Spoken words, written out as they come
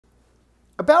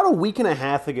About a week and a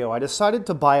half ago, I decided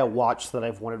to buy a watch that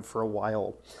I've wanted for a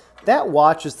while. That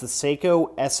watch is the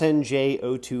Seiko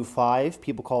SNJ025.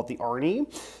 People call it the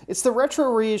Arnie. It's the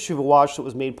retro reissue of a watch that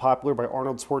was made popular by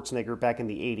Arnold Schwarzenegger back in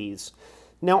the 80s.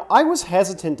 Now, I was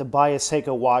hesitant to buy a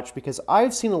Seiko watch because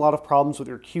I've seen a lot of problems with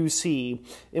their QC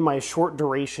in my short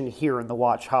duration here in the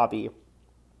watch hobby.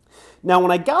 Now,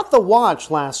 when I got the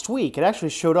watch last week, it actually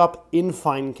showed up in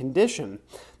fine condition.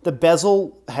 The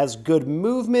bezel has good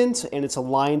movement, and it's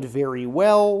aligned very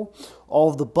well. All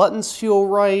of the buttons feel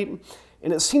right,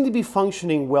 and it seemed to be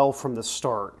functioning well from the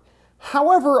start.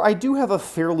 However, I do have a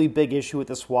fairly big issue with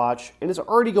this watch, and it's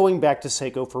already going back to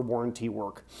Seiko for warranty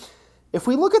work. If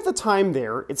we look at the time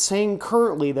there, it's saying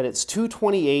currently that it's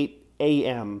 2:28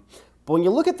 a.m. But when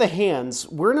you look at the hands,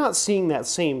 we're not seeing that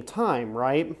same time,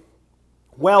 right?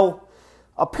 Well,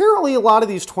 apparently a lot of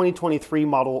these 2023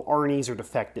 model Arnies are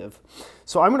defective.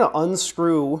 So I'm going to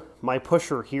unscrew my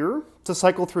pusher here to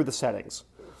cycle through the settings.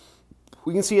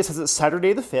 We can see it says it's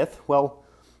Saturday the 5th. Well,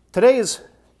 today is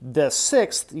the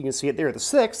 6th. You can see it there, the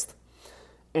 6th.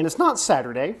 And it's not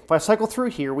Saturday. If I cycle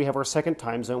through here, we have our second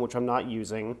time zone, which I'm not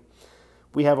using.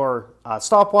 We have our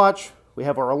stopwatch. We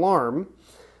have our alarm.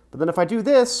 But then if I do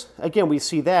this, again, we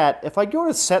see that. If I go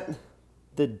to set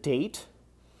the date,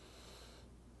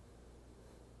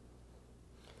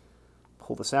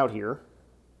 pull this out here.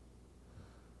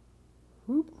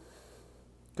 Whoop.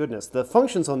 Goodness, the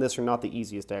functions on this are not the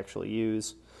easiest to actually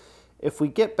use. If we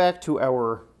get back to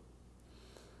our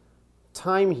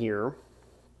time here,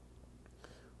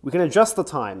 we can adjust the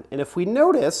time. And if we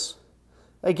notice,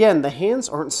 again, the hands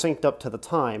aren't synced up to the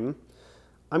time.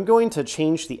 I'm going to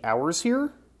change the hours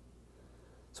here.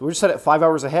 So we're just set at 5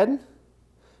 hours ahead.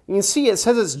 You can see it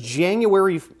says it's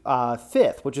January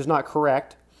 5th, which is not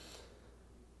correct.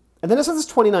 And then it says it's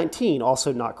 2019,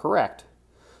 also not correct.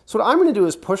 So what I'm going to do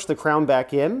is push the crown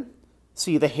back in.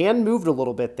 See, the hand moved a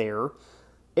little bit there.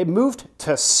 It moved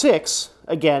to 6,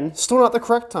 again, still not the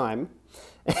correct time.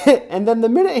 And then the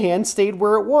minute hand stayed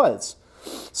where it was.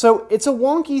 So it's a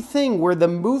wonky thing where the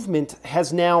movement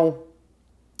has now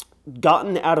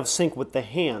gotten out of sync with the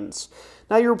hands.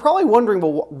 Now you're probably wondering,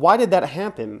 well, why did that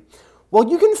happen? Well,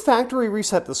 you can factory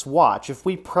reset this watch. If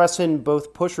we press in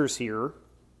both pushers here,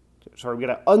 sorry, we're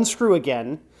going to unscrew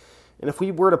again. And if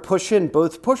we were to push in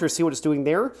both pushers, see what it's doing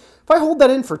there? If I hold that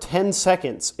in for 10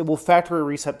 seconds, it will factory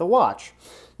reset the watch.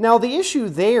 Now, the issue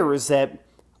there is that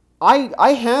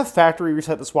I have factory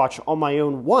reset this watch on my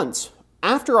own once,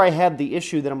 after I had the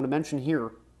issue that I'm going to mention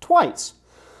here twice.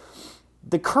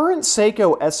 The current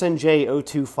Seiko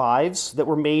SNJ025s that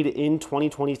were made in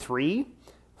 2023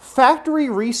 factory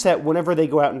reset whenever they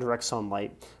go out in direct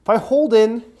sunlight. If I hold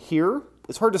in here,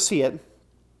 it's hard to see it,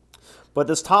 but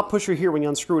this top pusher here, when you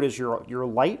unscrew it, is your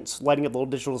light. It's lighting up the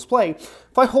little digital display.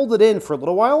 If I hold it in for a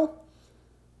little while,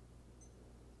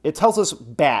 it tells us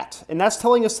BAT, and that's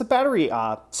telling us the battery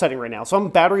setting right now. So I'm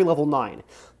battery level 9.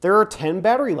 There are 10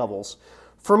 battery levels.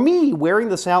 For me, wearing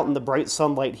this out in the bright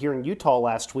sunlight here in Utah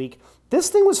last week, this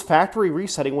thing was factory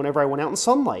resetting whenever I went out in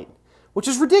sunlight, which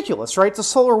is ridiculous, right? It's a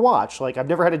solar watch. Like, I've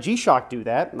never had a G-Shock do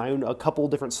that, and I own a couple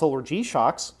different solar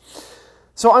G-Shocks.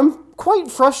 So I'm quite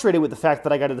frustrated with the fact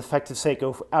that I got a defective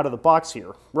Seiko out of the box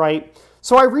here, right?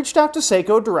 So I reached out to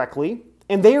Seiko directly,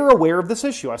 and they are aware of this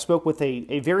issue. I spoke with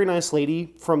a very nice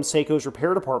lady from Seiko's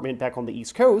repair department back on the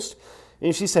East Coast,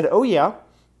 and she said, oh yeah,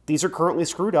 these are currently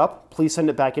screwed up. Please send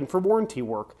it back in for warranty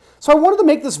work. So I wanted to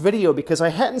make this video because I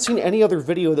hadn't seen any other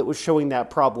video that was showing that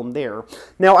problem there.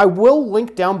 Now, I will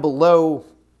link down below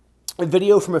a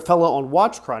video from a fellow on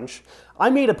Watch Crunch. I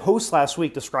made a post last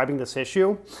week describing this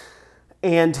issue,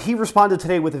 and he responded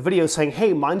today with a video saying,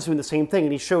 hey, mine's doing the same thing,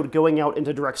 and he showed going out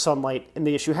into direct sunlight and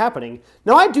the issue happening.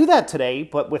 Now, I do that today,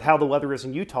 but with how the weather is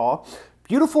in Utah,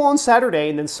 beautiful on Saturday,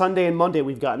 and then Sunday and Monday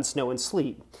we've gotten snow and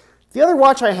sleet. The other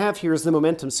watch I have here is the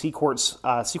Momentum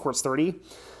Sequartz 30.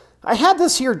 I had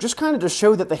this here just kind of to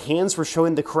show that the hands were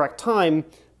showing the correct time,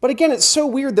 but again, it's so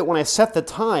weird that when I set the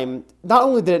time, not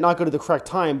only did it not go to the correct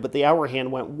time, but the hour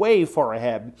hand went way far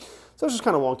ahead. So it's just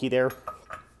kind of wonky there.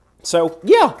 So,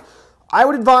 yeah. I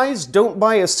would advise don't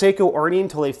buy a Seiko Arnie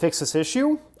until they fix this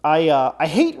issue. I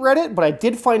hate Reddit, but I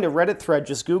did find a Reddit thread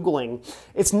just Googling.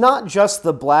 It's not just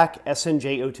the black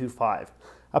SNJ025.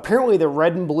 Apparently the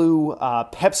red and blue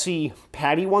Pepsi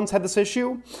Patty ones had this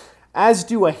issue, as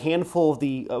do a handful of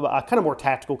the kind of more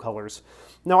tactical colors.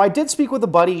 Now, I did speak with a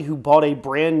buddy who bought a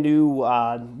brand new,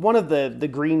 one of the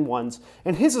green ones,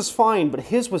 and his is fine, but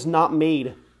his was not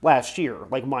made last year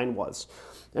like mine was.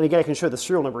 And again, I can show the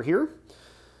serial number here.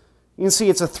 You You can see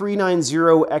it's a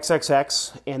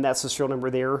 390XXX, and that's the serial number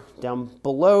there down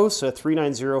below, so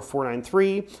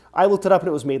 390493. I looked it up and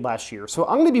it was made last year. So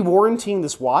I'm going to be warranting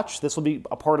this watch. This will be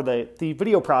a part of the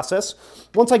video process.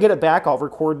 Once I get it back, I'll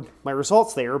record my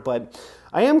results there, but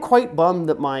I am quite bummed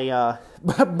that my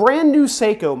brand new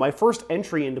Seiko, my first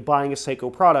entry into buying a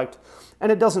Seiko product,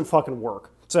 and it doesn't fucking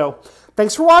work. So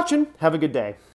thanks for watching. Have a good day.